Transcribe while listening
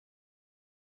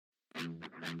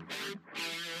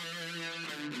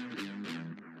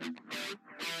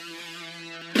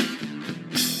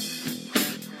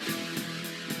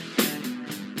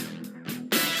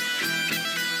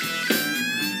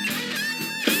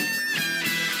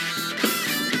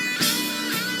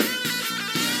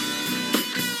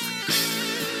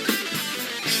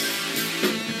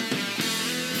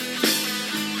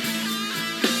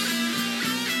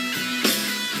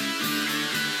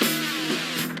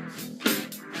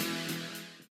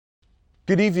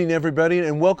Good evening, everybody,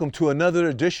 and welcome to another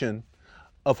edition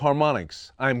of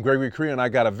Harmonics. I'm Gregory Cree, and I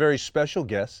got a very special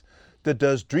guest that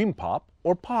does dream pop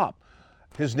or pop.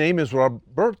 His name is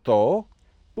Roberto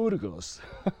Burgos.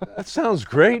 That sounds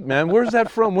great, man. Where's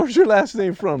that from? Where's your last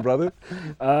name from, brother?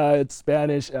 It's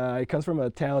Spanish. It comes from a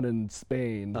town in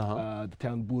Spain, Uh-huh. the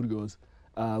town Burgos,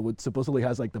 which supposedly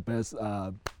has like the best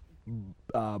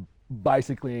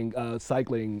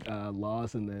cycling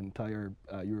laws in the entire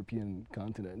European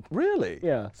continent. Really?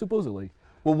 Yeah, supposedly.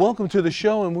 Well, welcome to the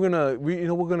show, and we're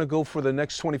gonna go for the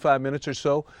next 25 minutes or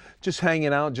so, just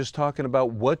hanging out, just talking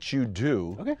about what you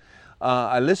do. Okay.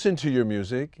 I listen to your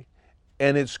music,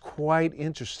 and it's quite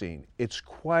interesting. It's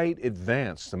quite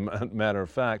advanced, as a matter of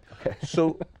fact. Okay.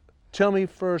 So, tell me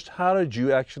first, how did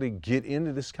you actually get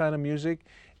into this kind of music,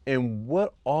 and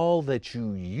what all that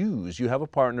you use? You have a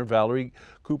partner, Valerie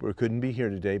Cooper, couldn't be here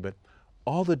today, but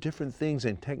all the different things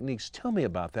and techniques. Tell me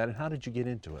about that, and how did you get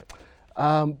into it?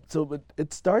 So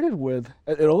it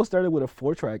all started with a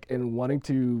 4-track and wanting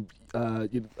to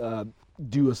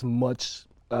do as much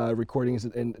recordings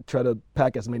and try to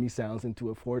pack as many sounds into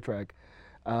a 4-track.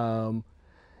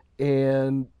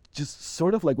 And just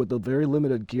sort of like with the very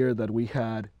limited gear that we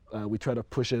had, we tried to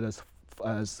push it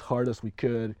as hard as we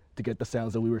could to get the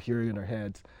sounds that we were hearing in our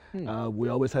heads. We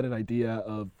always had an idea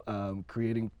of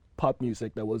creating pop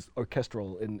music that was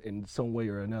orchestral in some way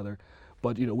or another.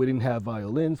 But we didn't have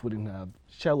violins, we didn't have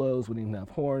cellos, we didn't have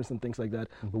horns and things like that.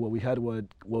 But what we had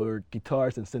were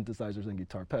guitars and synthesizers and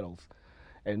guitar pedals.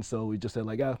 And so we just said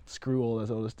screw all this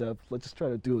other stuff, let's just try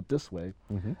to do it this way.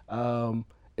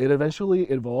 It eventually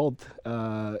evolved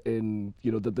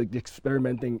the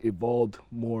experimenting evolved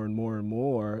more and more and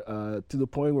more to the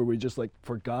point where we just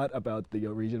forgot about the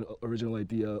original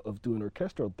idea of doing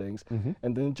orchestral things,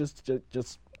 and then just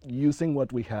using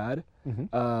what we had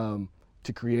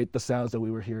to create the sounds that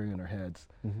we were hearing in our heads.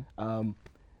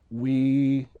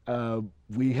 We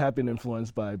have been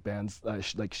influenced by bands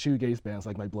like shoegaze bands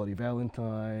like My Bloody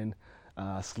Valentine,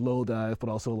 Slowdive, but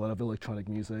also a lot of electronic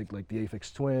music like the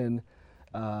Aphex Twin.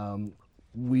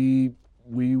 We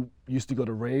used to go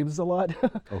to raves a lot.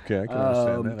 Okay, I can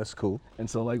understand that. That's cool. And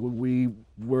so we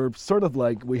were sort of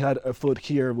we had a foot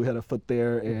here, we had a foot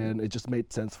there, and it just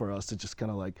made sense for us to just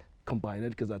kind of combine it,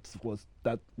 because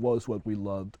that was what we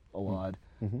loved a lot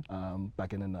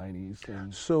back in the 90s.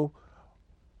 And So,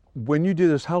 when you did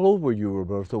this, how old were you,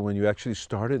 Roberto, when you actually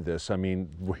started this? I mean,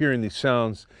 we're hearing these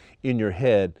sounds in your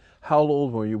head. How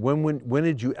old were you? When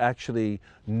did you actually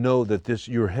know that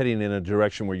you're heading in a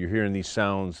direction where you're hearing these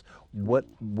sounds? Where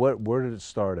did it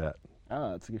start at?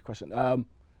 That's a good question.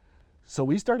 So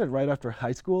we started right after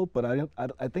high school, but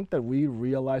I think that we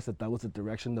realized that was the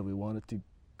direction that we wanted to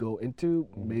go into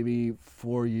maybe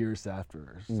 4 years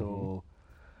after. So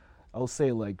I'll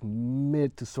say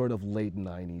mid to sort of late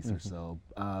 90s or so.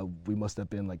 We must have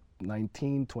been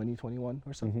 19, 20, 21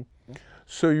 or so. Yeah.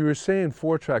 So you were saying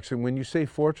 4 tracks, and when you say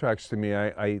 4 tracks to me,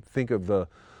 I think of the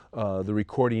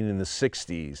recording in the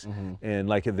 60s,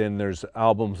 and then there's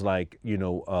albums like the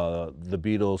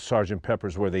Beatles, Sgt.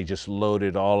 Pepper's, where they just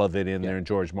loaded all of it in there, and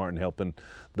George Martin helping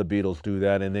the Beatles do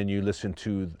that. And then you listen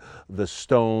to the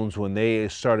Stones when they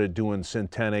started doing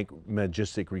Symphonic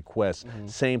Majestic Requests.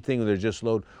 Same thing, they're just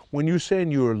load. When you're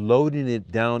saying you were loading it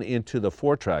down into the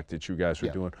 4-track that you guys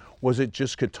were doing, was it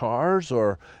just guitars,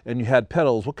 and you had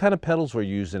pedals? What kind of pedals were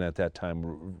you using at that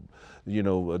time?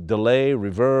 Delay,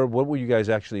 reverb, what were you guys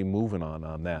actually moving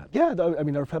on that? Yeah, I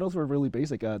mean, our pedals were really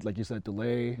basic. Like you said,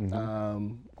 delay,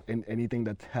 and anything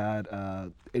that had,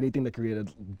 anything that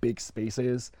created big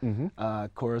spaces,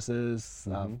 choruses,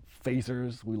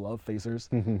 phasers. We love phasers.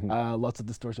 Lots of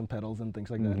distortion pedals and things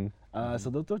like that.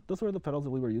 So those were the pedals that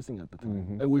we were using at the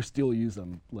time, and we still use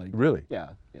them. Really? Yeah.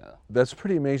 That's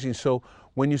pretty amazing. So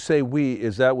when you say we,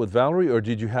 is that with Valerie, or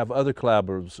did you have other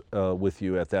collaborators with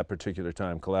you at that particular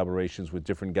time? Collaborations with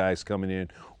different guys coming in,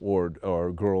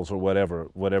 or girls, or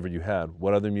whatever you had.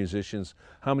 What other musicians?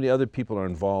 How many other people are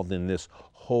involved in this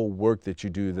whole work that you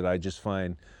do that I just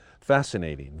find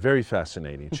fascinating, very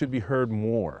fascinating? It should be heard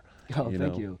more. Oh,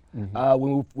 thank you.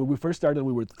 When we first started,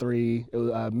 we were 3. It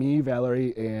was, me,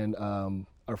 Valerie, and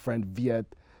our friend Viet,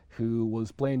 who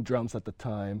was playing drums at the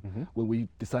time. When we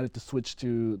decided to switch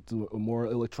to a more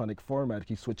electronic format,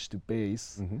 he switched to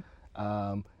bass.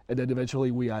 And then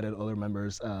eventually we added other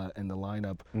members in the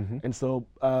lineup. And so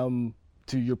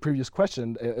to your previous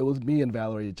question, it was me and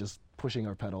Valerie just pushing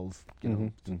our pedals. You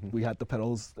know, we had the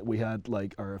pedals, we had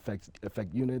like our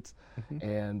effect units,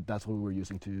 and that's what we were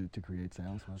using to create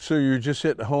sounds. So you're just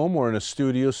at home or in a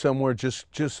studio somewhere,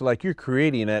 just like you're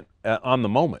creating it on the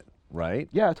moment, right?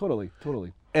 Yeah, totally.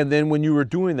 And then when you were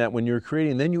doing that, when you were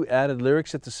creating, then you added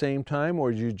lyrics at the same time,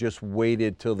 or you just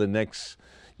waited till the next?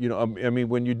 You know, I mean,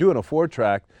 when you're doing a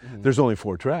 4-track, there's only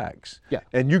 4 tracks. Yeah.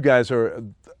 And you guys are,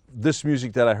 this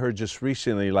music that I heard just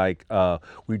recently, like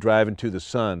We Drive Into the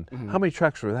Sun, how many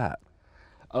tracks were that?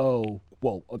 Oh,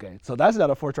 well, okay. So that's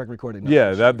not a 4-track recording.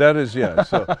 Yeah, that is, yeah.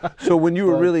 So when you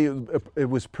were really, it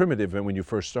was primitive when you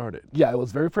first started. Yeah, it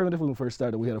was very primitive when we first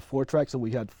started. We had a 4-track, so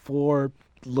we had 4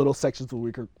 little sections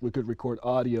where we could record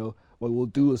audio. What we'll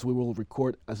do is we will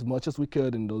record as much as we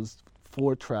could in those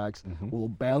 4 tracks. We'll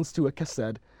bounce to a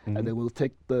cassette, and then we'll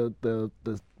take the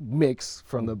mix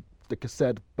from the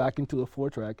cassette back into the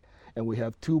 4-track, and we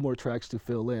have 2 more tracks to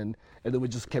fill in, and then we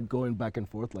just kept going back and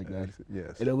forth like that.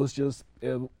 Yes. And it was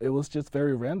just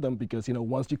very random because, you know,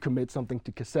 once you commit something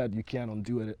to cassette, you can't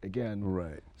undo it again.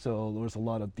 Right. So there was a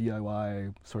lot of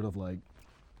DIY, sort of like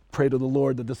pray to the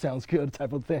Lord that this sounds good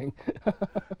type of thing.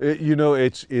 You know,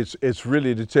 it's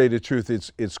really, to tell you the truth,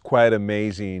 it's quite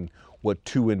amazing what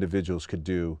 2 individuals could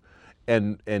do,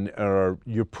 and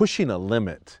you're pushing a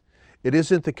limit. It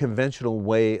isn't the conventional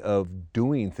way of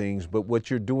doing things, but what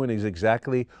you're doing is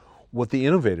exactly what the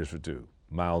innovators would do.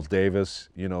 Miles Davis,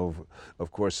 you know,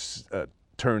 of course,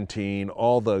 Turntine,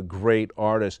 all the great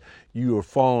artists. You are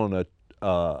following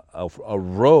a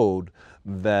road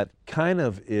that kind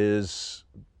of is,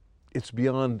 it's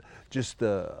beyond just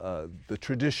the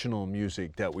traditional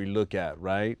music that we look at,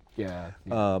 right? Yeah.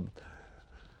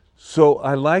 So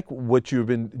I like what you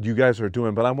guys are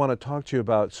doing, but I want to talk to you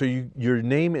about, so your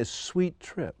name is Sweet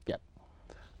Trip. Yeah.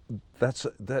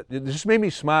 It just made me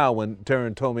smile when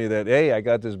Taryn told me that, hey, I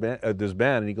got this band,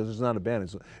 and he goes, it's not a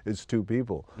band, it's 2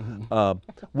 people.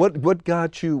 What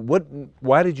got you,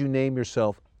 why did you name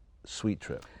yourself Sweet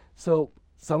Trip? So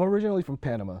I'm originally from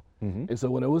Panama, and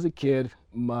so when I was a kid,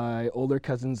 my older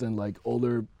cousins and like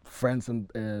older friends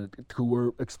and who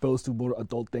were exposed to more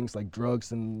adult things like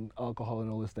drugs and alcohol and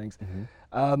all those things,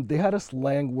 they had a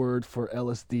slang word for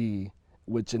LSD,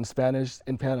 which in Spanish,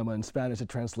 in Panama, in Spanish, it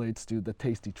translates to the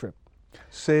tasty trip.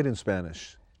 Say it in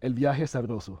Spanish. El viaje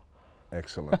sabroso.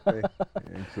 Excelente.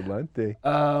 Excelente.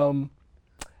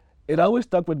 It always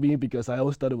stuck with me because I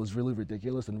always thought it was really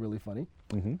ridiculous and really funny.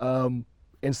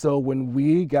 And so when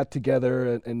we got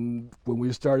together and when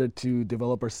we started to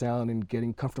develop our sound and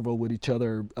getting comfortable with each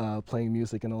other, playing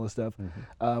music and all this stuff,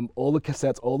 all those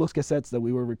cassettes that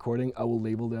we were recording, I will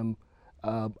label them.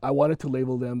 I wanted to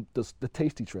label them the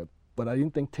Tasty Trip, but I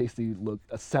didn't think tasty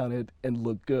sounded and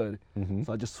looked good,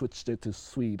 so I just switched it to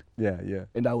sweet. Yeah.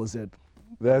 And that was it.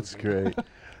 That's great.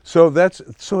 So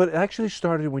it actually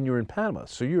started when you were in Panama.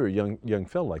 So you were a young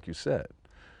fellow, like you said.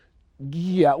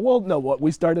 Yeah, well, no, we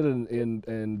started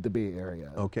in the Bay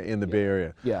Area. Okay, in the Bay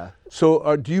Area. Yeah.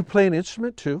 So do you play an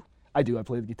instrument too? I do. I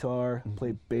play the guitar,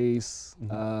 play bass.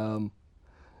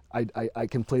 I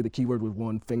can play the keyboard with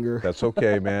 1 finger. That's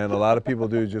okay, man. A lot of people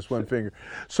do just 1 finger.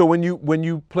 So when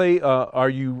you play, are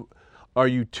you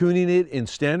tuning it in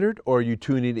standard or are you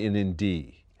tuning it in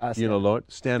D?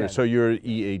 Standard. So you're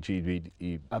E, A, G, B,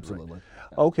 E. Absolutely.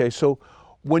 Right. Okay, so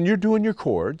when you're doing your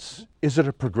chords, is it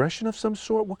a progression of some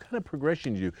sort? What kind of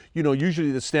progression do you do? You know, usually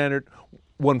the standard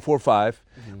 1-4-5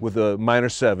 with a minor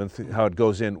 7th, how it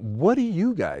goes in. What do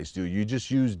you guys do? You just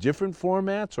use different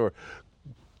formats, or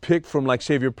pick from, like,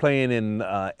 say if you're playing in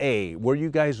A, where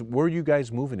are you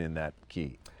guys moving in that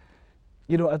key?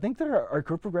 You know, I think our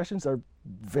chord progressions are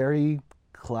very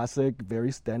classic,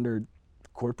 very standard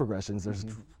chord progressions. There's,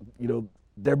 you know,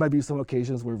 there might be some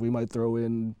occasions where we might throw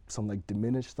in some like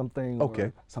diminished something,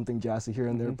 or something jazzy here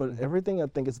and there, but everything I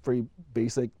think is pretty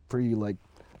basic, pretty like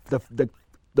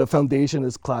the foundation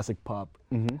is classic pop.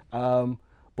 But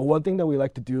one thing that we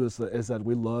like to do is that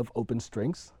we love open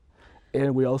strings,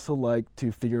 and we also like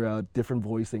to figure out different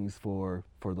voicings for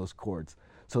those chords,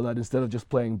 so that instead of just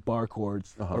playing bar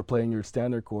chords or playing your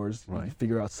standard chords, you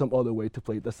figure out some other way to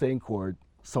play the same chord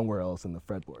somewhere else in the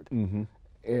fretboard.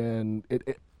 And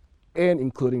and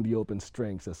including the open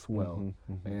strings as well.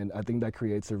 And I think that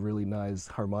creates a really nice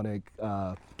harmonic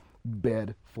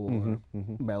bed for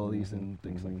melodies and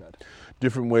things like that.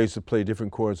 Different ways to play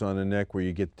different chords on the neck where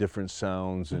you get different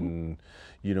sounds, and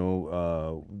you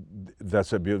know,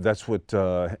 that's what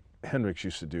Hendrix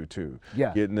used to do too.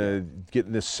 Yeah. Getting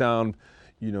this sound.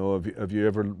 You know, have you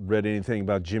ever read anything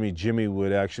about Jimmy? Jimmy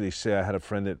would actually say, I had a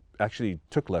friend that actually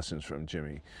took lessons from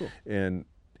Jimmy. Cool. And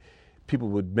people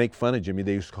would make fun of Jimmy.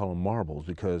 They used to call him Marbles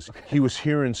because he was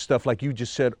hearing stuff like you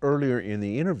just said earlier in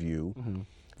the interview,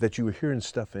 that you were hearing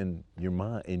stuff in your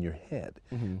mind, in your head.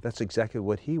 That's exactly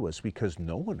what he was, because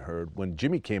no one heard. When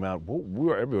Jimmy came out,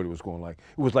 everybody was going like,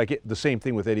 it was like the same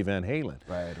thing with Eddie Van Halen.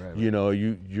 Right. You know,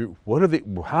 what are they,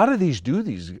 how do these do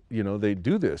these, you know, they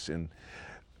do this. And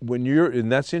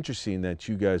and that's interesting that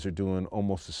you guys are doing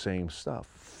almost the same stuff,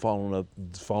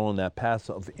 following that path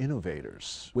of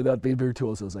innovators. Without being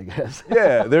virtuosos, I guess.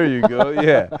 Yeah, there you go.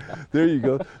 Yeah, there you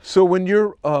go. So when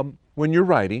you're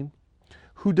writing,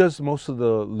 who does most of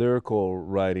the lyrical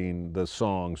writing, the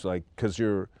songs? Like, because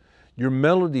your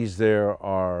melodies there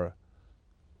are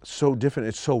so different.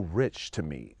 It's so rich to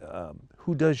me.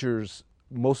 Who does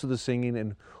most of the singing,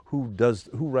 and who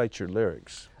writes your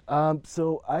lyrics?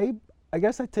 So I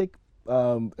guess I take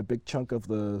a big chunk of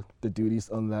the duties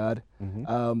on that.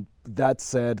 That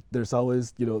said, there's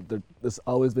always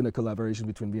been a collaboration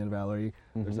between me and Valerie.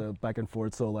 There's a back and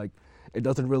forth, so like it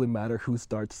doesn't really matter who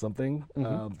starts something.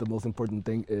 The most important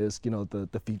thing is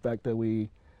the feedback that we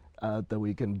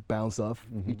can bounce off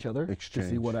each other. Exchange.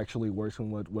 To see what actually works and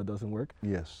what doesn't work.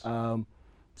 Yes.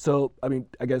 So I mean,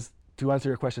 I guess to answer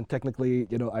your question, technically,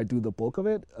 I do the bulk of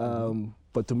it.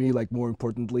 But to me, like, more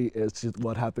importantly, it's just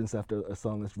what happens after a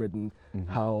song is written,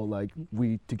 how like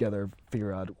we together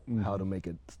figure out how to make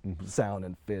it sound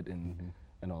and fit and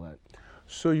all that.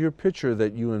 So your picture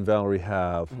that you and Valerie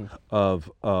have of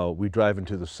We Drive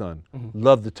Into the Sun,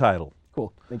 love the title.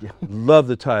 Cool, thank you. Love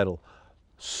the title.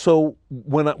 So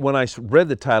when I read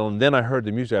the title and then I heard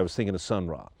the music, I was thinking of Sun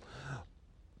Ra.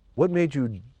 What made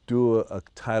you do a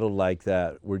title like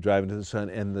that, We're Driving to the Sun,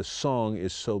 and the song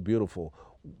is so beautiful?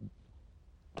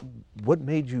 What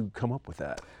made you come up with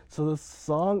that? So the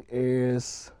song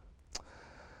is,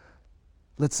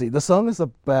 let's see, the song is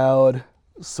about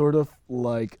sort of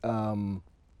like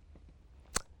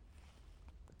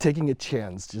taking a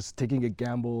chance, just taking a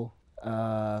gamble,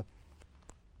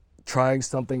 trying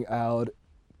something out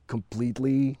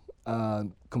completely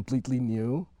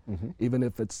new, even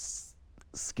if it's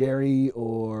scary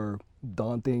or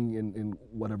daunting in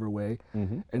whatever way.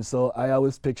 And so I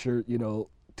always picture,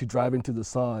 to drive into the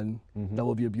sun, that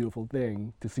will be a beautiful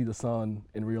thing, to see the sun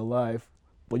in real life.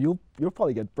 But you'll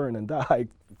probably get burned and die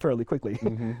fairly quickly.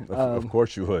 Of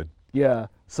course you would. Yeah,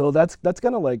 so that's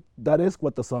kind of like, that is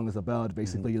what the song is about,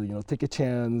 basically. Take a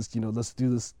chance, let's do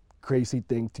this crazy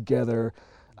thing together.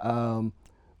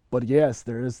 But yes,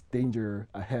 there is danger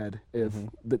ahead. If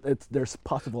there's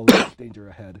possible danger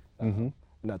ahead, and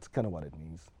that's kind of what it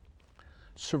means.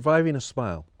 Surviving a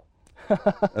Smile,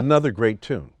 another great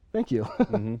tune. Thank you.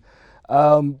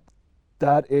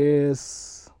 That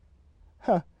is,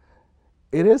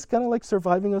 it is kind of like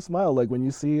surviving a smile. Like when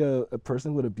you see a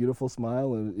person with a beautiful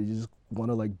smile and you just want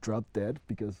to like drop dead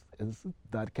because it's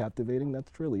that captivating.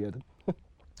 That's really it.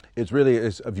 It really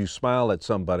is. If you smile at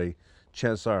somebody,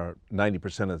 chances are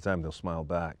 90% of the time they'll smile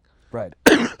back. Right.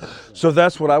 So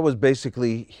that's what I was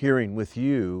basically hearing with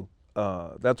you.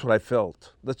 That's what I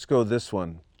felt. Let's go this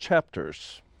one.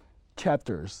 Chapters.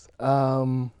 Chapters.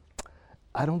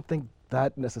 I don't think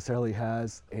that necessarily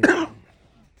has a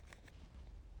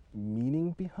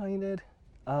meaning behind it.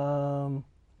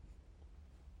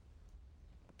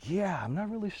 Yeah, I'm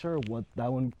not really sure what that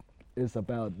one is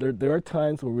about. There are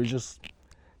times where we just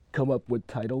come up with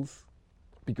titles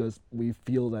because we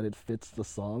feel that it fits the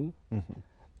song,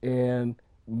 and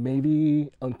maybe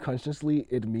unconsciously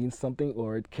it means something,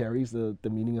 or it carries the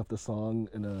meaning of the song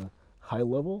in a high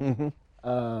level.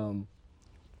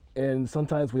 And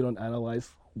sometimes we don't analyze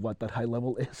what that high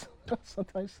level is.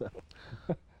 Sometimes so.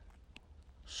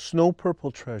 Snow Purple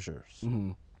Treasures.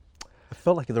 I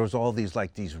felt like there was all these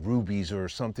rubies or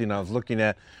something I was looking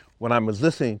at. When I was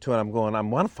listening to it, I'm going, I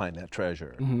want to find that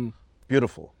treasure.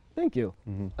 Beautiful. Thank you.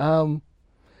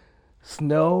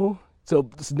 Snow. So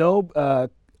snow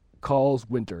calls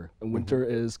winter, and winter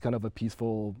is kind of a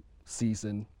peaceful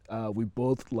season. We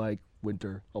both like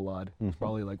winter a lot. It's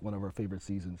probably like one of our favorite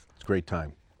seasons. It's a great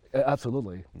time.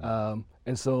 Absolutely.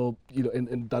 And so,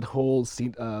 in that whole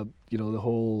scene, the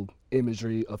whole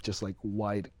imagery of just like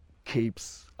white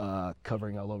capes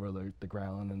covering all over the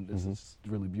ground, and this is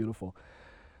really beautiful.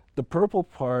 The purple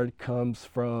part comes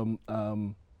from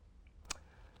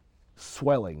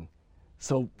swelling.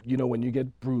 So, when you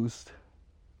get bruised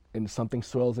and something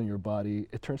swells in your body,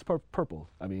 it turns purple.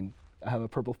 I mean, I have a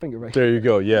purple finger right there. There you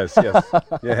go. Yes.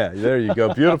 Yeah, there you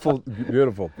go. Beautiful.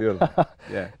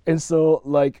 Yeah. And so,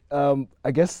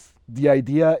 I guess the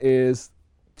idea is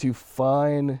to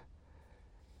find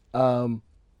a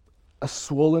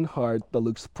swollen heart that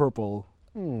looks purple,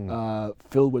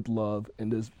 filled with love in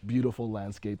this beautiful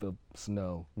landscape of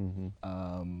snow.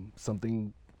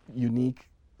 Something unique,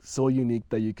 so unique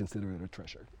that you consider it a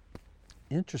treasure.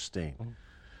 Interesting.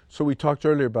 So we talked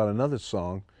earlier about another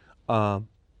song,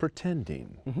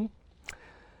 Pretending.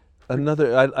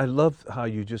 Another, I love how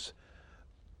you just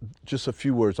a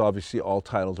few words, obviously all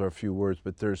titles are a few words,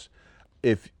 but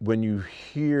when you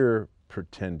hear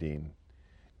Pretending,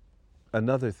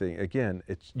 another thing, again,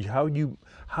 it's how you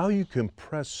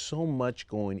compress so much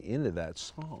going into that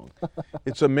song.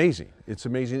 It's amazing. It's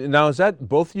amazing. Now, is that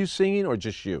both you singing or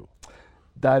just you?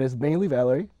 That is mainly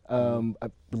Valerie. I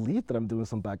believe that I'm doing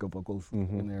some backup vocals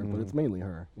in there, but it's mainly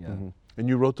her. Yeah. And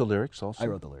you wrote the lyrics also? I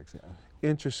wrote the lyrics, yeah.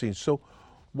 Interesting. So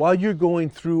while you're going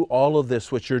through all of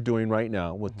this, what you're doing right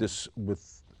now with this,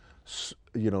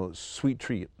 Sweet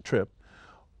Trip,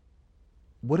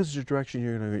 what is the direction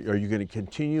are you going to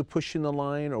continue pushing the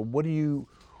line, or what do you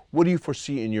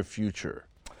foresee in your future?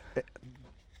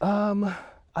 I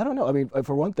don't know. I mean,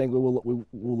 for one thing, we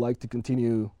will like to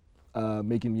continue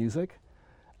making music,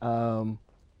 but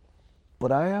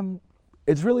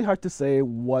it's really hard to say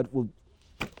what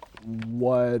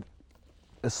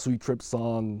a Sweet Trip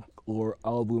song or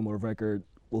album or record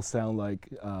will sound like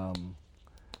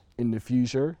in the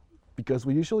future, because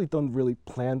we usually don't really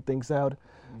plan things out.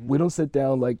 We don't sit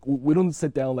down like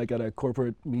at a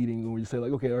corporate meeting where you say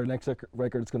like, okay, our next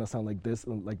record is gonna sound like this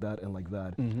and like that and like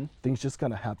that. Things just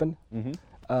kind of happen.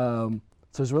 So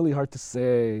it's really hard to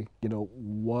say,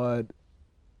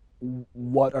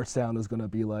 what our sound is gonna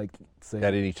be like, say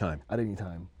At any time at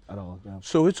all. Yeah.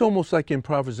 So it's almost like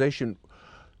improvisation.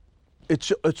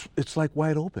 It's like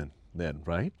wide open then,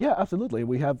 right? Yeah, absolutely.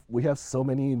 We have so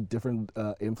many different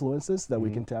influences that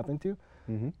we can tap into,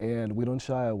 and we don't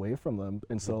shy away from them.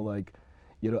 And so, like,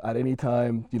 at any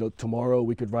time, tomorrow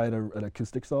we could write an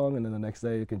acoustic song, and then the next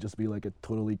day it can just be like a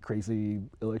totally crazy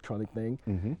electronic thing,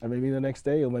 and maybe the next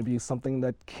day it might be something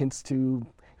that hints to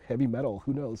heavy metal.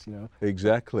 Who knows?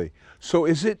 Exactly. So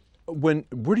where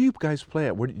do you guys play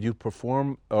at? Where do you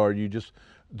perform, or you just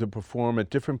perform at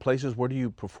different places? Where do you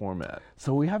perform at?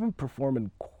 So we haven't performed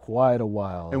in quite a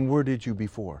while. And where did you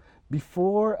before?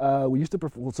 Before, we used to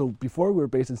perform. So before, we were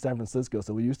based in San Francisco.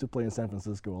 So we used to play in San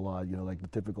Francisco a lot. Like the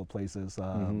typical places.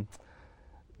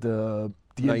 The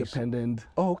Nice. Independent.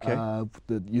 Oh, okay.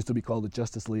 That used to be called the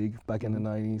Justice League back in the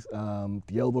 '90s.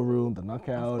 The Elbow Room, the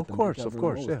Knockout. Of the course, Knockout of Room,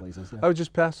 course. all Yeah. those places, yeah. I was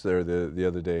just past there the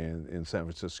other day in San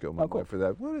Francisco. My Oh, cool. wife for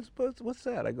that. What's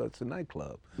that? I go, it's a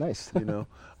nightclub. Nice.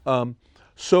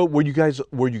 So were you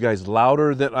guys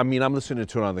louder than? I mean, I'm listening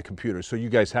to it on the computer, so you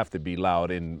guys have to be loud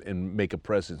and make a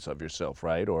presence of yourself,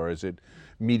 right? Or is it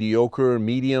mediocre,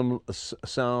 medium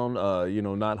sound,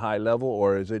 not high level,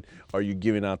 or are you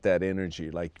giving out that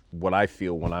energy like what I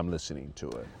feel when I'm listening to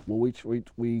it? Well,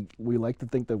 we like to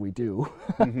think that we do.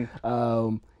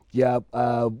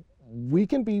 We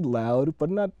can be loud, but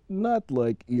not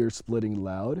like ear-splitting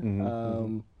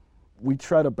loud. We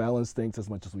try to balance things as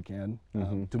much as we can.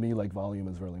 To me, like, volume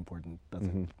is really important. That's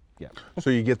it. Yeah. So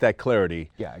you get that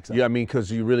clarity. Yeah, exactly. Yeah, I mean, because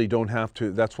you really don't have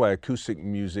to. That's why acoustic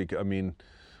music. I mean,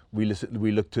 we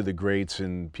look to the greats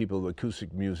and people.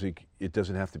 Acoustic music, it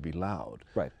doesn't have to be loud.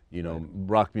 Right.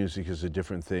 Rock music is a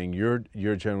different thing. Your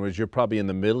genre is, you're probably in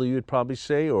the middle, you'd probably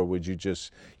say, or would you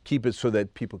just keep it so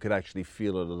that people could actually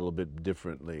feel it a little bit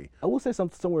differently? I will say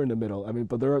somewhere in the middle. I mean,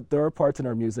 but there are parts in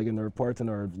our music and there are parts in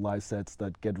our live sets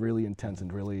that get really intense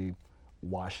and really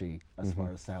washy as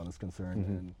far as sound is concerned,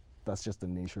 and that's just the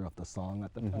nature of the song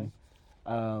at the time.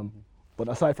 But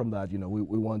aside from that, we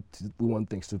want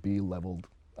things to be leveled,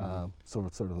 sort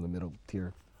of in the middle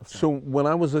tier. So when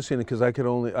I was listening, because I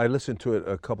listened to it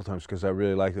a couple times because I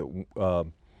really liked it.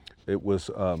 It was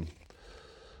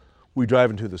We Drive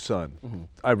Into the Sun.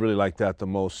 I really like that the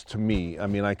most, to me. I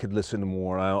mean, I could listen to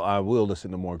more. I will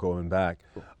listen to more going back.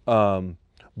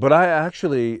 But I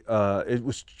actually, it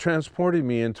was transporting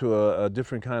me into a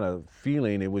different kind of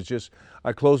feeling. It was just,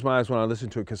 I closed my eyes when I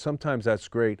listened to it, because sometimes that's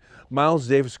great. Miles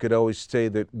Davis could always say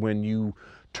that when you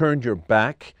turned your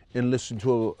back and listened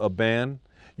to a band,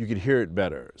 you could hear it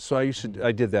better. So I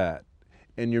did that.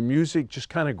 And your music just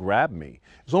kind of grabbed me.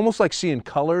 It's almost like seeing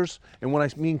colors. And when I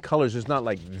mean colors, it's not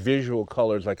like visual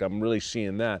colors, like I'm really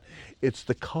seeing that. It's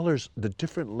the colors, the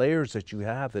different layers that you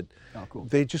have that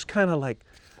they just kind of like,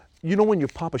 when you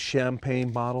pop a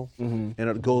champagne bottle and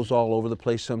it goes all over the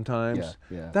place sometimes?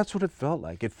 Yeah. That's what it felt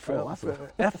like. It felt,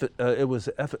 it was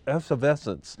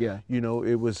effervescence. Yeah.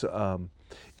 It was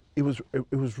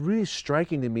really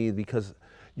striking to me because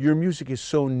your music is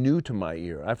so new to my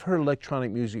ear. I've heard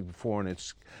electronic music before, and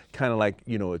it's kind of like,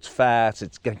 you know, it's fast.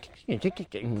 It's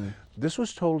This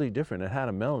was totally different. It had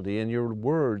a melody, and your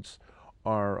words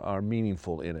are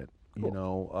meaningful in it. Cool. You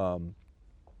know.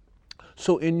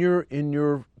 So in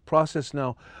your process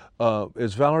now,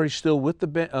 is Valerie still with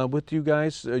the with you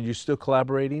guys? Are you still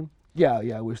collaborating?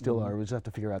 Yeah, we still are. We just have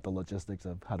to figure out the logistics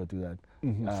of how to do that.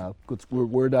 'Cause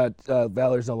we're not,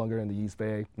 Valerie's no longer in the East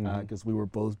Bay because we were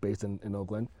both based in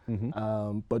Oakland.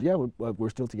 But yeah, we're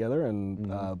still together, and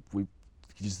we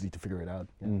just need to figure it out.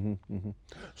 Yeah.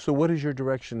 So what is your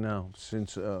direction now?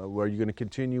 Since are you going to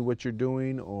continue what you're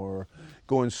doing or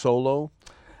going solo?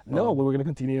 No, we're going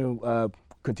to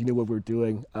continue what we're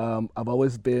doing. I've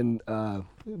always been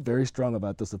very strong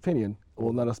about this opinion.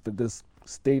 Well, not this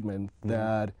statement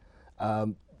that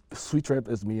Sweet Trip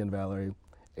is me and Valerie,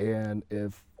 and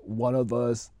if one of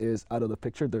us is out of the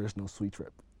picture, there is no Sweet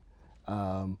Trip.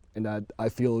 And I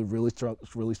feel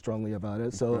really strongly about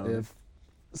it. So if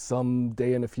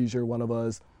someday in the future one of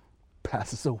us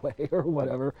passes away or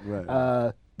whatever,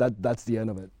 Right. That's the end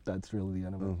of it. That's really the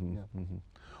end of it. Yeah.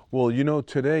 Well, you know,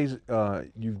 today's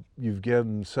you've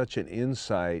given such an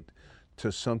insight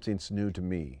to something that's new to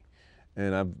me,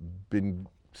 and I've been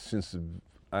since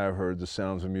I heard the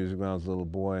sounds of music when I was a little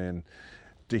boy, and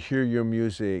to hear your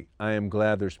music, I am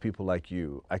glad there's people like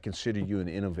you. I consider you an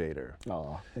innovator.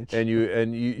 Oh, And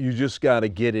you just got to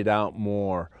get it out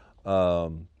more.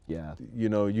 yeah. You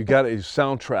know, you got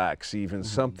soundtracks, even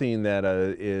something that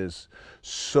is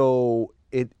so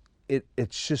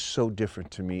it's just so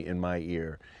different to me in my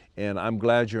ear. And I'm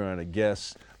glad you're on a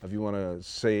guest. If you want to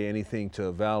say anything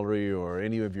to Valerie or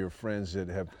any of your friends that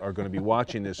are going to be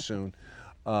watching this soon,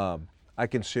 I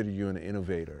consider you an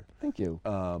innovator. Thank you.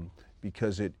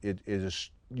 Because it is,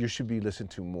 you should be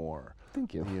listened to more.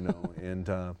 Thank you. You know,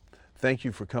 and thank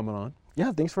you for coming on.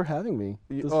 Yeah, thanks for having me.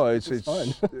 It's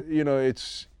fun. You know,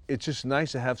 it's just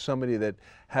nice to have somebody that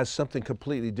has something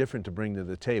completely different to bring to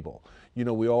the table. You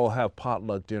know, we all have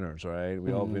potluck dinners, right?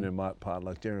 We all been in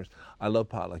potluck dinners. I love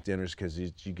potluck dinners because you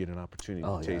get an opportunity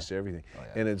to taste everything.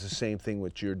 And it's the same thing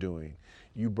what you're doing.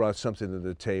 You brought something to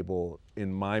the table,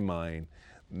 in my mind,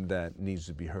 that needs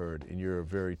to be heard, and you're a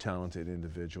very talented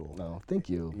individual. No, thank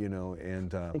you. You know,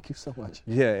 and Thank you so much.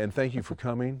 yeah, and thank you for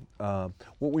coming.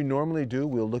 What we normally do,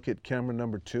 we'll look at camera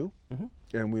number 2,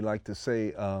 and we like to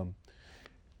say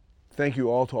thank you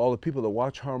all to all the people that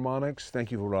watch Harmonics.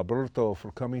 Thank you for Roberto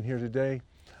for coming here today.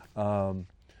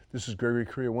 This is Gregory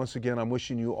Correa. Once again, I'm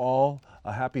wishing you all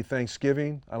a happy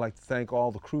Thanksgiving. I'd like to thank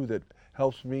all the crew that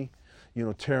helps me. You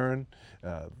know, Taryn,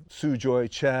 Sue Joy,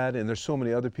 Chad, and there's so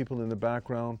many other people in the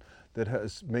background that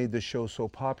has made this show so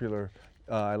popular.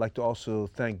 I'd like to also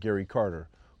thank Gary Carter,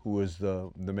 who is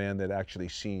the man that actually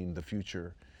seen the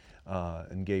future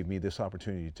and gave me this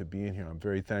opportunity to be in here. I'm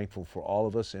very thankful for all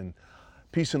of us, and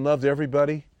peace and love to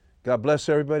everybody. God bless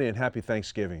everybody, and happy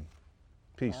Thanksgiving.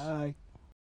 Peace. Bye.